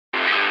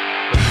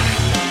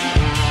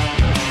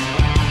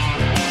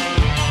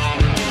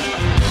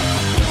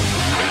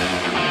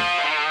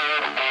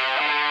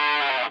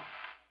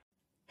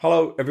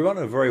Hello, everyone,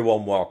 and a very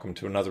warm welcome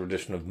to another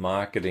edition of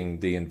Marketing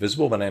the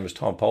Invisible. My name is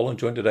Tom Poland,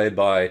 joined today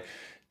by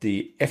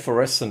the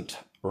effervescent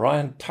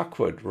Ryan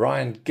Tuckwood.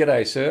 Ryan,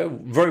 g'day, sir.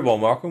 Very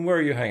warm welcome. Where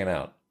are you hanging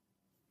out?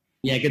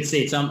 Yeah, good to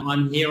see you. So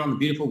I'm here on the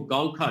beautiful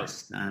Gold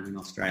Coast in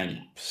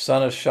Australia.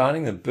 Sun is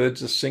shining, the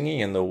birds are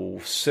singing, and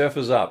the surf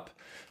is up.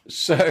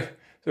 So,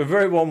 a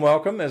very warm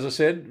welcome. As I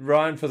said,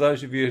 Ryan, for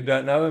those of you who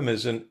don't know him,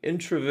 is an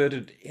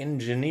introverted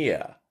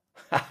engineer.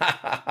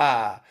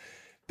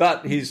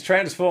 But he's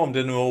transformed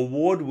into an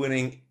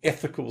award-winning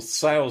ethical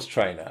sales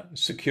trainer,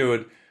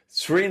 secured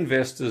 3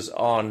 investors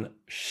on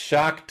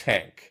Shark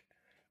Tank,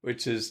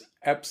 which is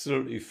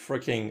absolutely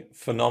freaking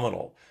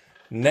phenomenal.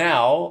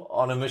 Now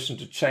on a mission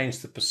to change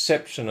the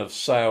perception of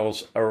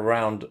sales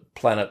around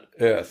planet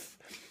Earth.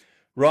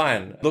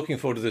 Ryan, looking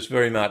forward to this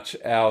very much.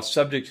 Our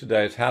subject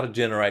today is how to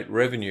generate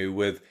revenue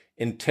with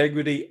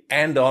integrity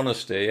and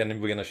honesty, and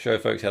we're going to show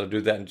folks how to do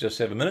that in just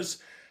 7 minutes.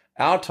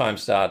 Our time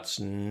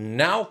starts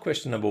now.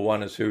 Question number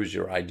one is, who is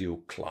your ideal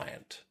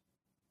client?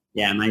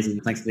 Yeah,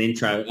 amazing. Thanks for the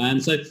intro.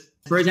 So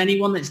for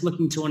anyone that's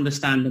looking to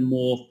understand a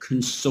more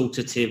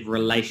consultative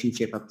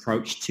relationship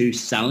approach to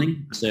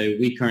selling, so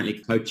we currently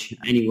coach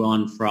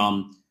anyone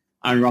from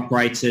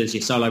owner-operators,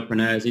 your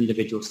solopreneurs,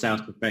 individual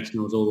sales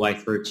professionals, all the way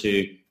through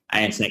to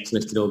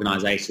ASX-listed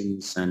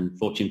organizations and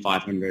Fortune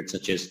 500,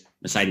 such as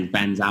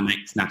Mercedes-Benz,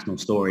 Amex, National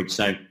Storage.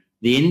 So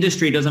the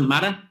industry doesn't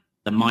matter,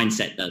 the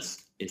mindset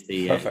does, is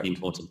the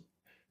important.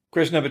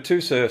 Question number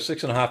two, sir,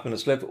 6.5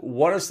 minutes left.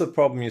 What is the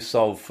problem you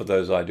solve for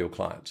those ideal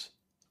clients?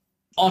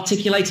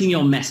 Articulating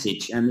your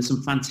message. And there's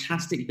some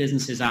fantastic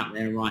businesses out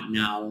there right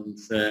now. And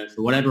for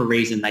whatever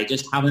reason, they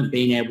just haven't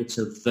been able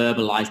to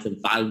verbalize the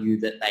value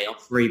that they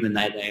offer, even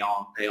though they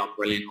are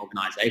brilliant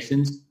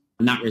organizations.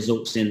 And that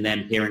results in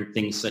them hearing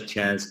things such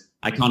as,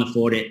 I can't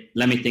afford it,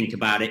 let me think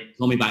about it,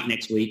 call me back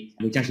next week,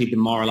 which actually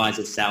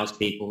demoralizes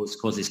salespeople, it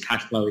causes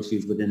cash flow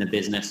issues within the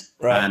business,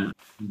 and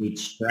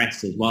leads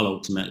stress as well,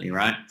 ultimately,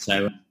 right?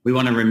 So we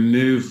want to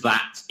remove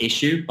that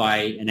issue by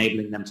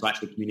enabling them to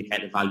actually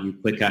communicate the value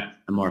quicker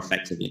and more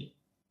effectively.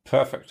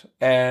 Perfect.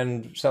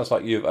 And sounds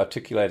like you're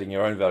articulating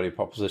your own value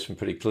proposition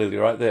pretty clearly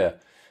right there.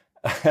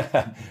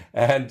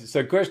 And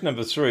so question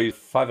number three,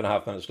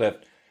 5.5 minutes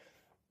left.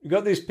 You've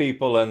got these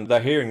people and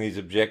they're hearing these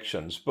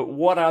objections, but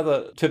what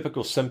other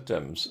typical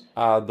symptoms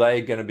are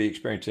they going to be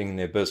experiencing in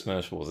their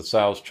business or the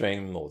sales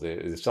team or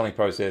the selling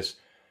process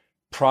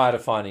prior to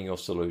finding your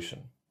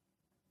solution?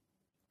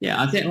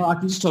 Yeah, I think I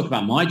can just talk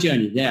about my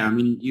journey there. I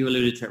mean, you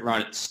alluded to it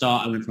right at the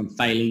start. I went from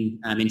failing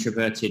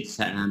introverted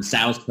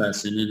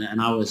salesperson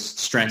and I was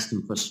stressed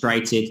and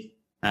frustrated.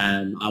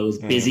 I was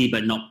busy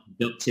but not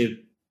productive.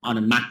 On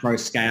a macro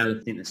scale,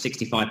 I think that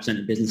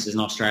 65% of businesses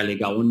in Australia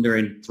go under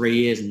in 3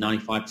 years and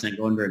 95%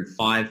 go under in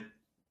 5.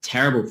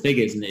 Terrible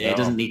figures, and it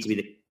doesn't need to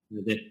be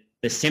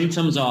the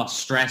symptoms are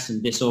stress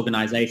and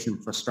disorganization,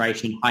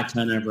 frustration, high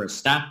turnover of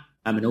staff,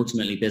 and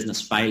ultimately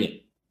business failure.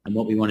 And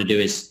what we want to do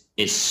is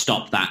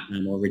stop that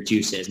or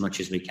reduce it as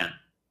much as we can.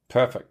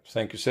 Perfect.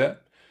 Thank you, sir.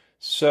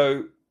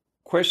 So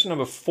question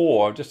number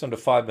 4, just under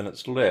 5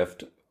 minutes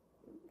left.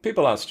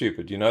 People aren't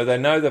stupid, they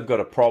know they've got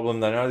a problem.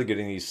 They know they're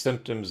getting these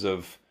symptoms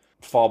of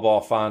fob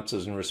off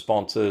answers and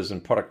responses,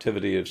 and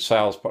productivity of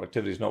sales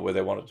productivity is not where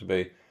they want it to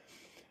be.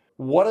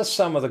 What are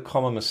some of the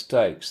common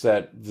mistakes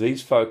that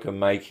these folk are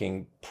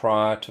making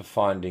prior to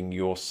finding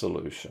your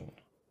solution?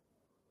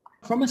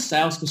 From a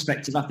sales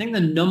perspective, I think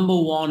the number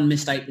one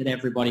mistake that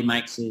everybody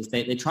makes is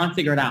they try and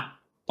figure it out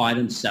by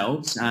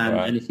themselves.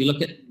 And if you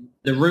look at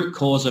the root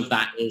cause of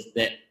that is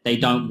that they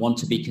don't want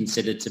to be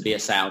considered to be a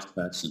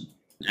salesperson.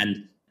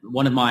 And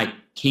one of my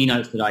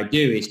keynotes that I do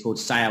is called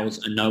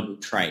Sales, a Noble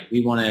Trait. We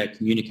want to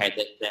communicate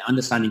that they're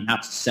understanding how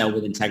to sell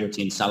with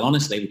integrity and sell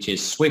honestly, which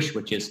is SWISH,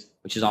 which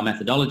is our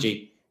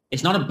methodology.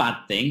 It's not a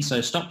bad thing.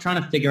 So stop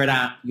trying to figure it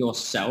out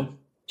yourself.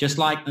 Just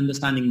like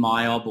understanding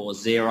MYOB or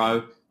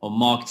Zero or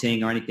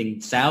marketing or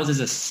anything, sales is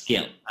a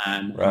skill.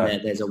 And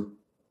there's a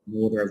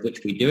order of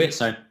which we do it.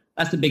 So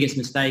that's the biggest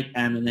mistake.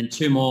 And then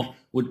 2 more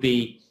would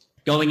be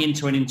going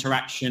into an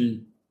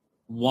interaction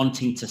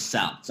wanting to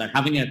sell. So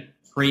having a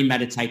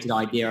premeditated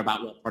idea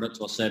about what product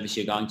or service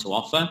you're going to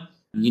offer.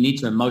 You need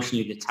to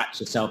emotionally detach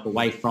yourself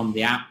away from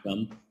the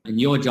outcome. And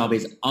your job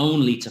is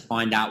only to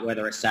find out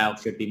whether a sale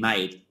should be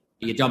made.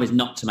 Your job is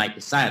not to make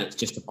a sale. It's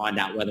just to find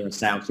out whether a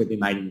sale should be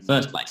made in the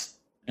first place.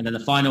 And then the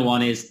final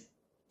one is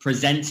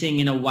presenting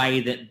in a way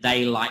that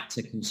they like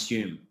to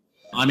consume.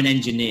 I'm an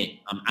engineer.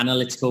 I'm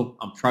analytical.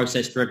 I'm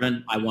process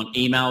driven. I want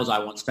emails. I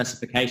want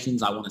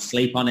specifications. I want to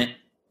sleep on it.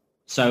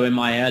 So in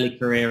my early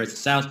career as a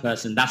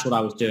salesperson, that's what I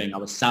was doing. I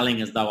was selling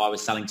as though I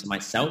was selling to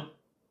myself.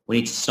 We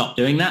need to stop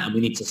doing that, and we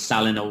need to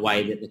sell in a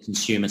way that the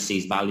consumer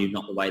sees value,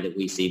 not the way that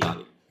we see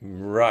value.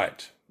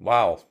 Right.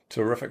 Wow.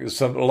 Terrific.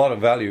 There's a lot of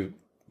value.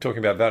 Talking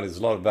about value, there's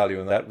a lot of value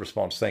in that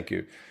response. Thank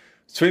you.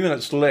 3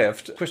 minutes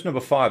left. Question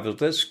number 5 is,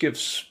 this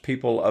gives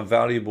people a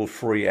valuable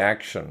free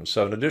action.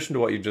 So in addition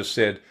to what you just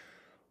said,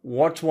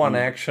 what's one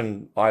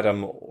action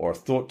item or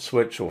thought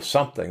switch or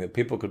something that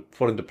people could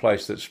put into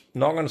place that's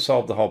not going to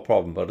solve the whole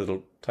problem, but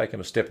it'll take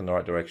them a step in the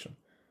right direction?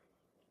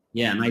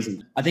 Yeah,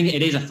 amazing. I think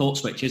it is a thought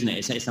switch, isn't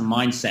it? It's a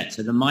mindset.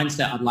 So the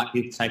mindset I'd like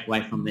people to take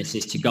away from this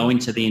is to go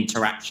into the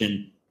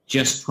interaction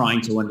just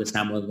trying to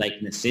understand whether they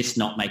can assist,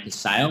 not make a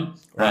sale.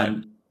 Right.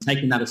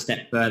 Taking that a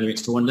step further,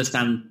 it's to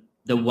understand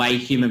the way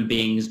human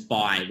beings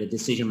buy, the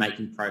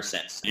decision-making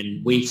process.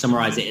 And we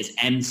summarize it as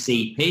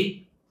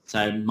MCP.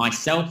 So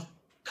myself,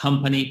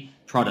 company,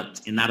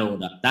 product, in that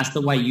order. That's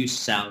the way you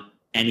sell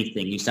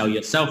anything. You sell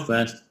yourself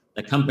first,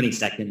 the company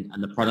second,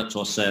 and the product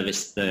or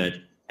service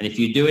third. And if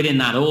you do it in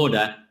that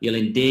order, you'll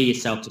endear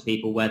yourself to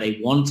people where they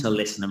want to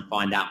listen and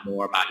find out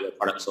more about your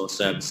products or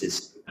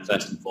services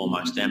first and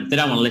foremost. And if they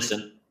don't want to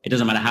listen, it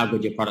doesn't matter how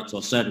good your product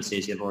or service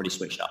is, you've already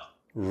switched off.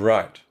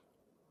 Right.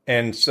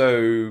 And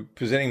so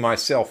presenting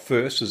myself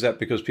first, is that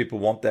because people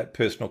want that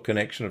personal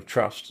connection of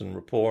trust and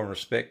rapport and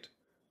respect?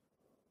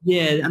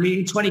 Yeah, I mean,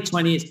 in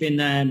 2020, it's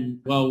been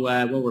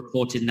well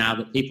reported now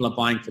that people are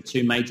buying for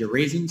two major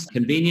reasons: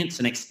 convenience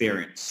and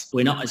experience.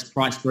 We're not as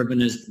price-driven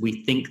as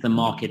we think the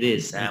market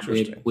is.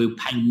 We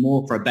pay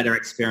more for a better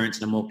experience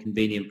and a more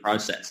convenient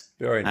process.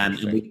 Very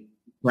interesting. And we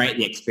create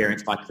the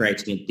experience by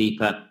creating a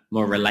deeper,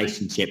 more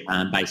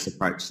relationship-based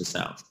approach to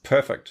sales.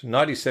 Perfect.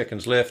 90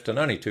 seconds left and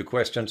only 2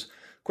 questions.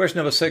 Question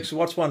number 6,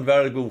 what's one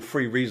valuable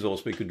free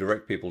resource we could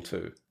direct people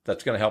to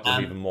that's going to help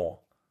them even more?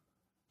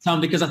 Tom,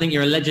 because I think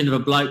you're a legend of a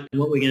bloke,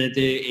 what we're going to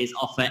do is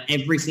offer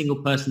every single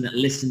person that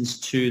listens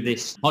to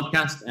this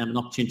podcast an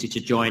opportunity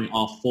to join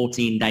our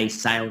 14-day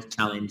sales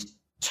challenge,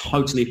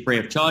 totally free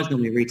of charge.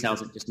 Normally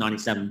retails at just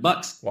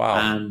 $97.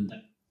 Wow.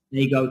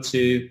 They go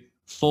to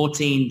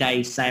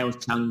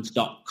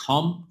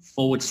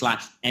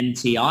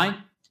 14daysalechallenge.com/MTI,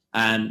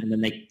 and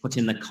then they put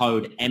in the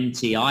code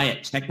MTI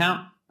at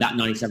checkout. That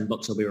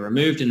 $97 will be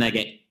removed, and they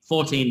get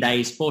 14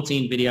 days,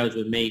 14 videos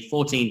with me,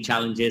 14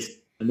 challenges.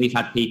 And we've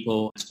had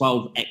people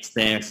 12x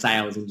their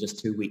sales in just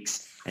 2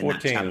 weeks in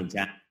 14. That challenge.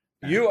 Yeah.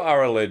 You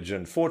are a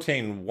legend.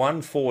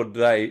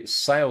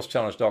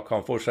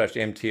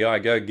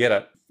 14daysalechallenge.com/MTI. Go get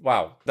it.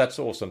 Wow, that's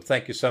awesome.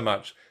 Thank you so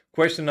much.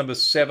 Question number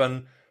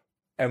 7,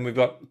 and we've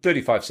got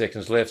 35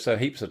 seconds left, so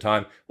heaps of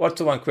time. What's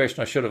the one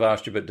question I should have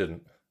asked you but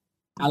didn't?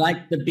 I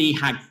like the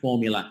BHAG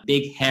formula,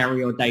 big,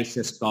 hairy,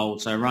 audacious goal.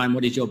 So Ryan,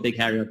 what is your big,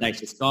 hairy,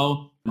 audacious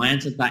goal? My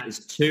answer to that is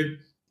 2.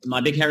 My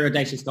big, hairy,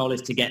 audacious goal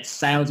is to get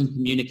sales and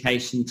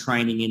communication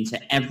training into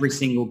every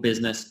single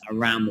business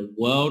around the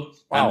world.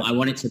 Wow. I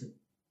want it to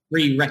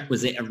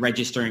prerequisite of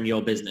registering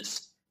your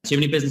business. Too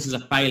many businesses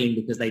are failing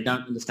because they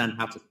don't understand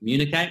how to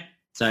communicate.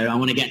 So I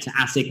want to get to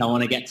ASIC. I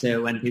want to get to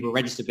when people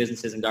register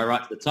businesses and go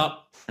right to the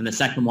top. And the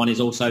second one is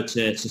also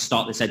to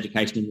start this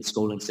education in the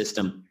schooling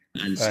system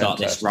and start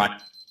this right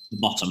at the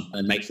bottom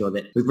and make sure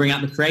that we bring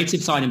out the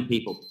creative side in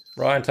people.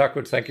 Ryan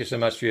Tuckwood, thank you so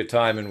much for your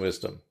time and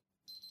wisdom.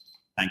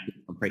 Thank you.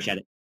 I appreciate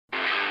it.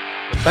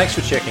 Thanks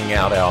for checking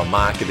out our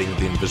Marketing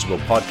the Invisible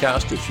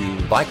podcast. If you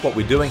like what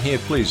we're doing here,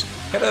 please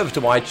head over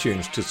to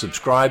iTunes to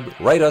subscribe,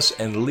 rate us,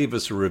 and leave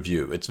us a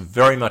review. It's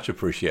very much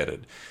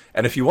appreciated.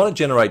 And if you want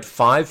to generate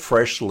 5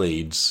 fresh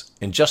leads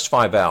in just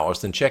 5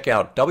 hours, then check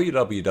out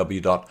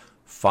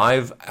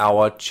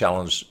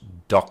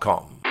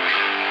www.5hourchallenge.com.